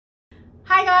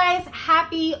Hi guys,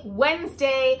 happy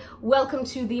Wednesday. Welcome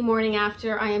to the morning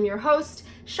after. I am your host,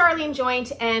 Sharleen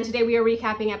Joynt, and today we are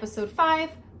recapping episode 5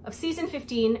 of season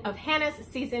 15 of Hannah's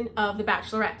season of The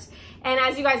Bachelorette. And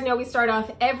as you guys know, we start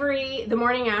off the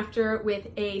morning after with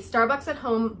a Starbucks at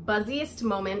home buzziest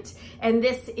moment. And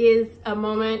this is a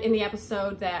moment in the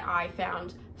episode that I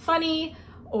found funny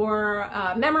or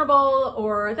memorable,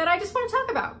 or that I just want to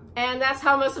talk about. And that's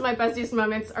how most of my buzziest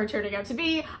moments are turning out to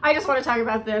be. I just want to talk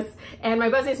about this. And my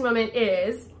buzziest moment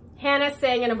is Hannah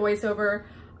saying in a voiceover,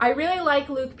 "I really like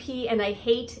Luke P and I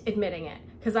hate admitting it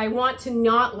because I want to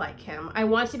not like him. I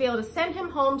want to be able to send him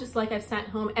home just like I've sent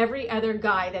home every other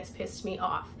guy that's pissed me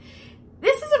off."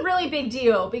 This is a really big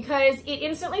deal because it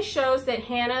instantly shows that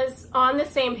Hannah's on the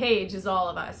same page as all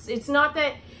of us. It's not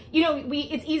that, you know,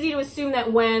 it's easy to assume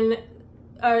that when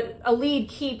a lead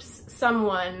keeps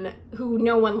someone who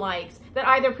no one likes, that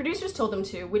either producers told them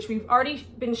to, which we've already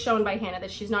been shown by Hannah that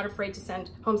she's not afraid to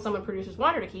send home someone producers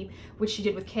want her to keep, which she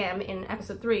did with Cam in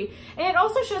episode 3. And it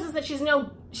also shows us that she's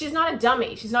not a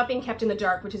dummy. She's not being kept in the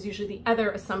dark, which is usually the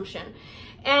other assumption.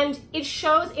 And it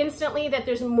shows instantly that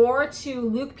there's more to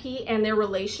Luke P and their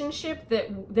relationship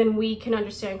than we can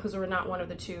understand because we're not one of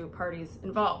the two parties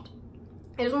involved.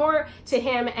 There's more to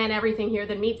him and everything here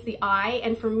than meets the eye,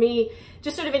 and for me,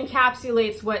 just sort of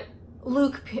encapsulates what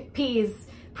Luke P's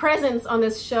presence on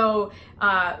this show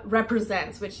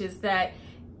represents, which is that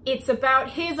it's about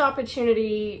his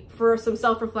opportunity for some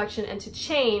self-reflection and to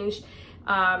change,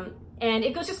 and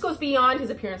it just goes beyond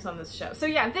his appearance on this show. So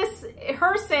yeah,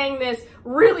 her saying this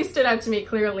really stood out to me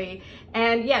clearly,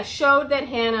 and yeah, showed that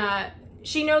Hannah,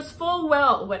 she knows full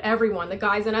well what everyone, the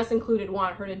guys and us included,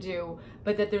 want her to do,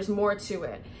 but that there's more to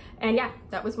it. And yeah,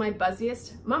 that was my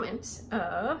buzziest moment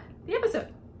of the episode.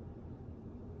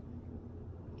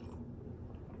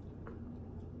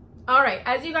 All right,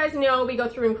 as you guys know, we go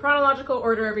through in chronological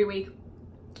order every week.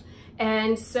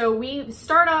 And so we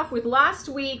start off with last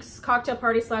week's cocktail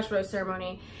party / rose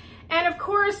ceremony. And of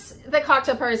course, the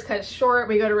cocktail party is cut short.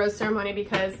 We go to rose ceremony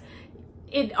because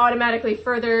it automatically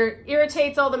further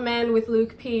irritates all the men with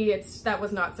Luke P. That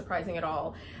was not surprising at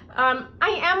all. I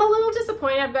am a little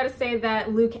disappointed, I've got to say,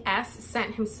 that Luke S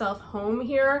sent himself home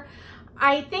here.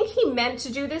 I think he meant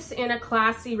to do this in a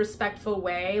classy, respectful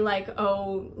way, like,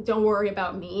 "Oh, don't worry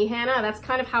about me, Hannah." That's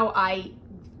kind of how I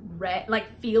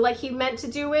feel like he meant to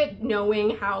do it,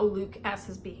 knowing how Luke S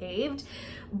has behaved.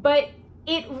 But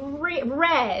it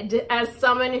read as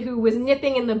someone who was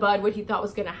nipping in the bud what he thought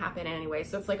was going to happen anyway.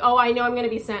 So it's like, oh, I know I'm going to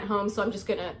be sent home, so I'm just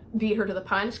going to beat her to the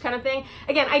punch kind of thing.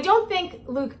 Again, I don't think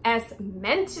Luke S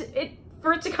meant it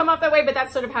for it to come off that way, but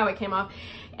that's sort of how it came off.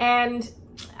 And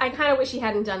I kind of wish he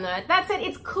hadn't done that. That said,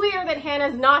 it's clear that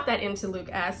Hannah's not that into Luke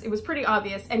S. It was pretty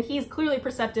obvious, and he's clearly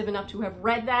perceptive enough to have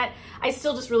read that. I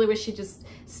still just really wish he just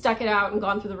stuck it out and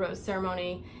gone through the rose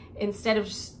ceremony instead of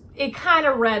just... It kind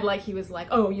of read like he was like,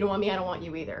 "Oh, you don't want me, I don't want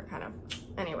you either," kind of.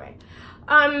 Anyway,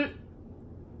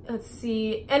 let's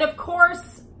see. And of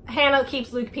course, Hannah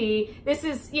keeps Luke P. This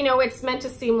is, you know, it's meant to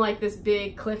seem like this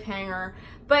big cliffhanger,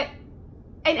 but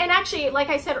and actually, like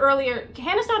I said earlier,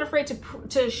 Hannah's not afraid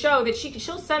to show that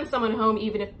she'll send someone home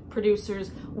even if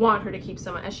producers want her to keep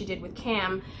someone, as she did with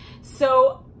Cam.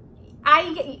 So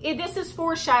this is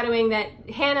foreshadowing that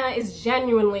Hannah is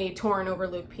genuinely torn over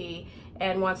Luke P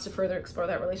and wants to further explore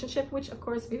that relationship, which of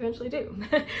course we eventually do.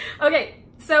 Okay,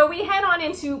 so we head on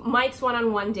into Mike's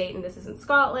one-on-one date, and this is in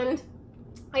Scotland.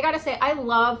 I gotta say, I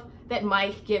love that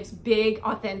Mike gives big,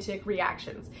 authentic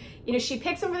reactions. You know, she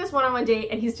picks him for this one-on-one date,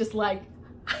 and he's just like,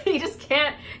 he just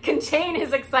can't contain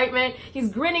his excitement. He's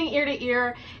grinning ear to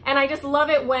ear, and I just love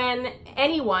it when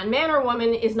anyone, man or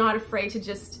woman, is not afraid to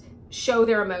just show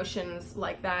their emotions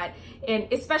like that.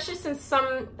 And especially since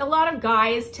a lot of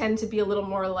guys tend to be a little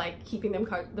more like keeping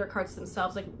their cards to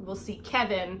themselves. Like, we'll see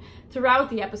Kevin throughout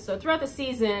the episode, throughout the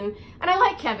season, and I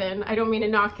like Kevin. I don't mean to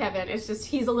knock Kevin. It's just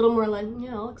he's a little more like,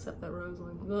 yeah, I'll accept that rose.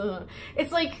 Like,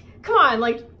 it's like, come on,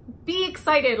 like, be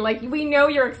excited. Like, we know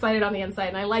you're excited on the inside,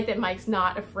 and I like that Mike's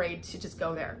not afraid to just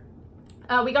go there.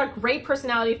 We got great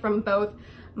personality from both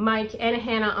Mike and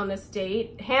Hannah on this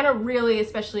date. Hannah really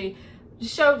especially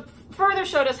further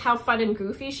showed us how fun and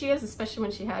goofy she is, especially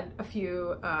when she had a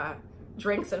few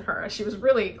drinks in her. She was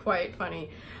really quite funny.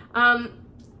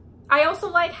 I also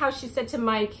like how she said to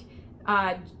Mike,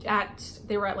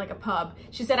 they were at like a pub,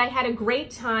 she said, "I had a great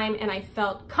time and I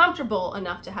felt comfortable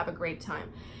enough to have a great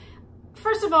time."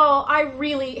 First of all,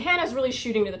 Hannah's really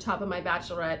shooting to the top of my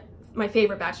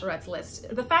favorite Bachelorette's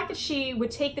list. The fact that she would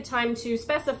take the time to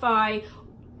specify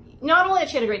not only that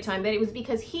she had a great time, that it was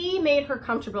because he made her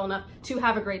comfortable enough to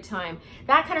have a great time.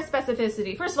 That kind of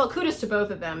specificity, first of all, kudos to both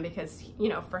of them because, you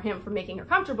know, for him for making her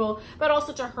comfortable, but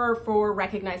also to her for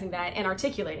recognizing that and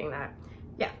articulating that.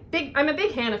 Yeah, I'm a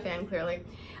big Hannah fan, clearly.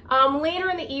 Later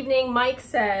in the evening, Mike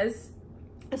says,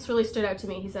 this really stood out to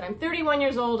me. He said, I'm 31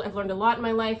 years old. I've learned a lot in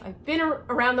my life. I've been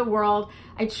around the world.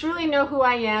 I truly know who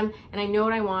I am and I know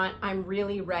what I want. I'm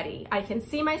really ready. I can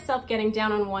see myself getting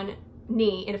down on one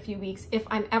knee in a few weeks if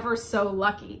I'm ever so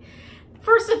lucky.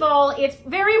 First of all, it's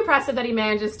very impressive that he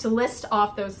manages to list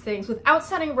off those things without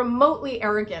sounding remotely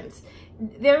arrogant.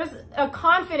 There's a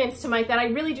confidence to Mike that I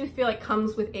really do feel like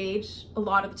comes with age a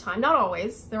lot of the time. Not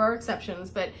always, there are exceptions,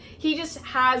 but he just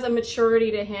has a maturity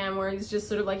to him where he's just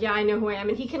sort of like, yeah, I know who I am.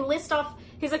 And he can list off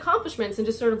his accomplishments and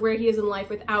just sort of where he is in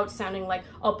life without sounding like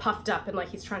all puffed up and like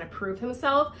he's trying to prove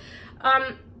himself.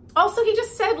 Also, he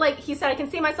just said, like, he said, I can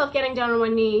see myself getting down on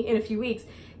one knee in a few weeks.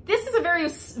 This is a very,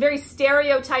 very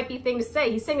stereotypy thing to say.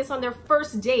 He's saying this on their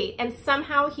first date and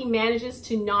somehow he manages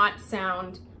to not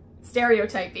sound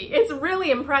stereotypy. It's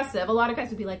really impressive. A lot of guys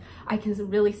would be like, I can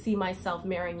really see myself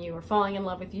marrying you or falling in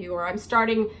love with you, or I'm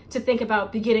starting to think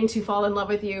about beginning to fall in love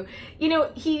with you. You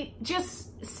know, he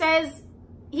just says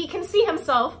he can see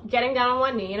himself getting down on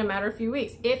one knee in a matter of a few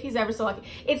weeks, if he's ever so lucky.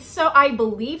 It's so, I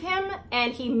believe him,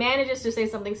 and he manages to say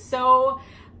something so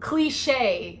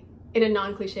cliche in a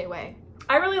non-cliche way.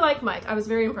 I really like Mike. I was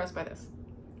very impressed by this.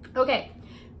 Okay,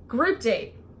 group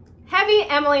date. Heavy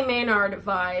Emily Maynard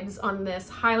vibes on this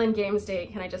Highland Games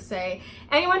date, can I just say.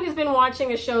 Anyone who's been watching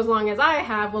the show as long as I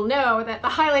have will know that the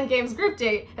Highland Games group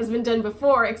date has been done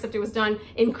before, except it was done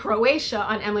in Croatia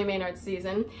on Emily Maynard's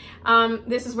season.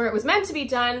 This is where it was meant to be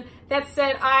done. That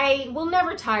said, I will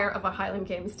never tire of a Highland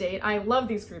Games date. I love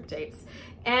these group dates.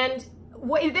 And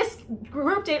this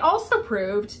group date also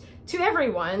proved to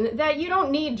everyone that you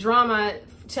don't need drama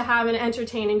to have an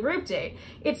entertaining group date.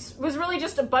 It was really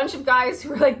just a bunch of guys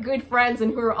who were like good friends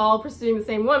and who were all pursuing the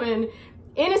same woman,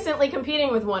 innocently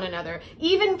competing with one another.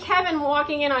 Even Kevin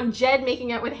walking in on Jed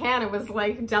making out with Hannah was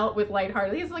like dealt with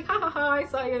lightheartedly. He's like, ha ha ha, I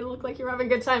saw you, it looked like you were having a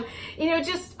good time. You know,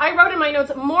 just, I wrote in my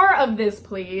notes, more of this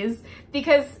please,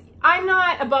 because I'm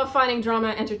not above finding drama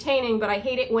entertaining, but I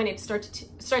hate it when it starts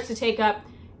to take up,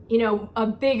 you know, a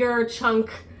bigger chunk,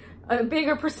 a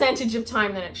bigger percentage of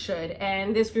time than it should.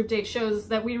 And this group date shows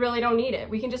that we really don't need it.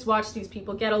 We can just watch these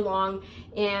people get along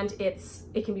and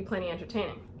it can be plenty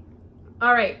entertaining.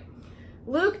 All right,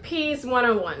 Luke P's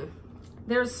 101.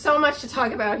 There's so much to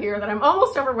talk about here that I'm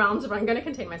almost overwhelmed, but I'm gonna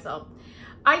contain myself.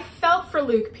 I felt for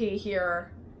Luke P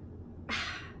here.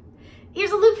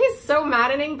 Luke P is so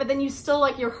maddening, but then you still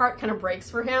like, your heart kind of breaks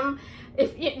for him.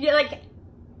 If you like,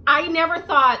 I never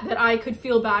thought that I could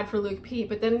feel bad for Luke P,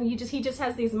 but then he just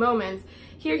has these moments.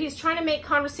 Here he's trying to make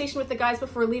conversation with the guys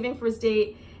before leaving for his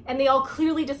date, and they all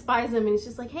clearly despise him, and he's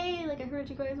just like, hey, like I heard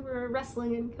you guys were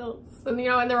wrestling in kilts, and you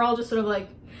know, and they're all just sort of like,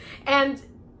 and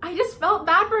I just felt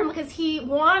bad for him because he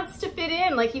wants to fit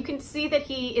in. Like you can see that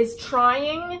he is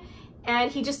trying,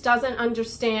 and he just doesn't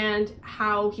understand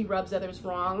how he rubs others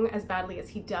wrong as badly as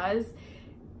he does.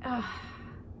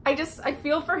 I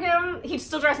feel for him. He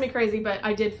still drives me crazy, but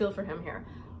I did feel for him here.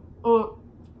 Oh,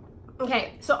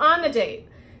 okay, so on the date,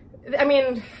 I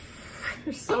mean,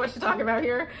 there's so much to talk about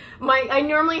here. I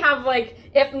normally have like,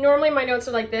 if normally my notes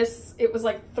are like this, it was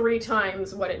like 3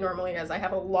 times what it normally is. I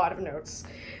have a lot of notes.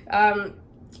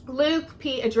 Luke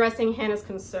P addressing Hannah's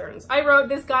concerns. I wrote,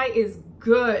 this guy is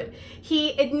good.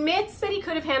 He admits that he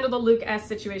could have handled the Luke S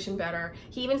situation better.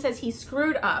 He even says he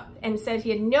screwed up and said he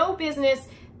had no business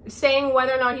saying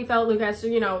whether or not he felt Luke S,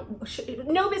 you know,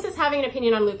 no business having an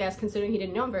opinion on Luke S considering he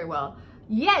didn't know him very well.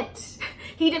 Yet,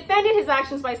 he defended his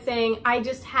actions by saying, I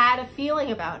just had a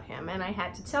feeling about him and I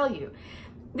had to tell you.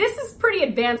 This is pretty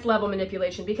advanced level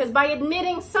manipulation because by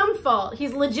admitting some fault,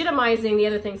 he's legitimizing the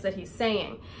other things that he's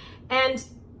saying. And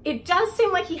it does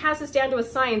seem like he has this down to a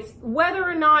science, whether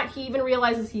or not he even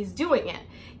realizes he's doing it.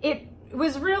 It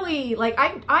was really like,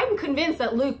 I'm convinced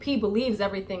that Luke P believes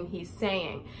everything he's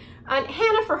saying. And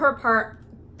Hannah, for her part,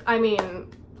 I mean,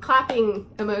 clapping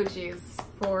emojis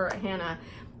for Hannah.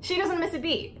 She doesn't miss a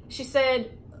beat. She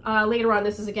said later on,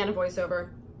 this is again a voiceover,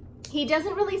 he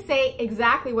doesn't really say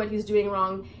exactly what he's doing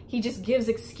wrong. He just gives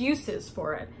excuses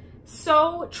for it.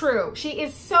 So true. She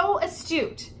is so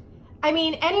astute. I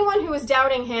mean, anyone who is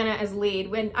doubting Hannah as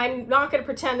lead, when I'm not going to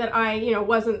pretend that I, you know,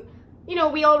 wasn't, you know,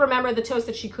 we all remember the toast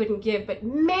that she couldn't give, but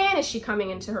man, is she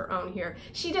coming into her own here.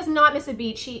 She does not miss a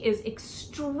beat. She is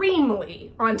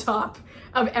extremely on top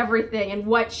of everything and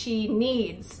what she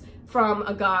needs from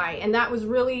a guy, and that was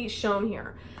really shown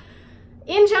here.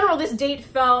 In general, this date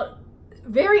felt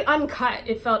very uncut.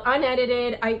 It felt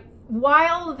unedited.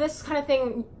 while this kind of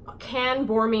thing can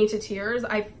bore me to tears,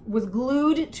 I was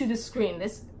glued to the screen.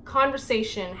 This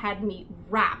conversation had me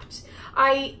wrapped.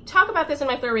 I talk about this in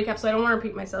my third recap, so I don't want to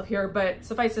repeat myself here, but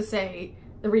suffice to say,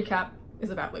 the recap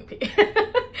is about Luke P.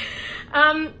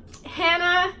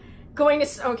 Hannah going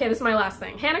to, okay, this is my last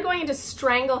thing. Hannah going to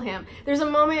strangle him. There's a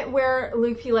moment where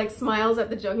Luke P like smiles at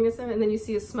the jokiness of him, and then you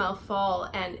see his smile fall,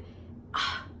 and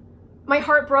my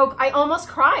heart broke. I almost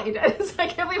cried. I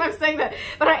can't believe I'm saying that,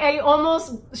 but I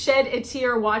almost shed a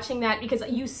tear watching that, because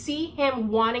you see him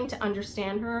wanting to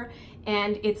understand her,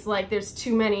 and it's like there's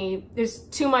too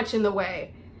much in the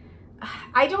way.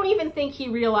 I don't even think he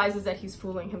realizes that he's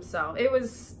fooling himself. It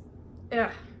was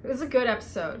a good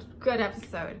episode. Good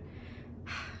episode.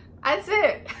 That's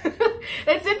it.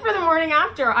 That's it for the morning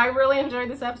after. I really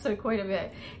enjoyed this episode quite a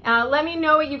bit. Let me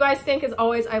know what you guys think. As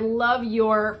always, I love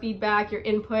your feedback, your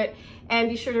input, and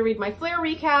be sure to read my Flare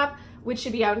recap, which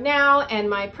should be out now, and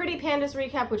my Pretty Pandas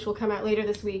recap, which will come out later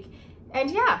this week.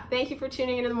 And yeah, thank you for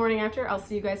tuning into the morning after. I'll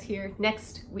see you guys here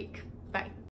next week.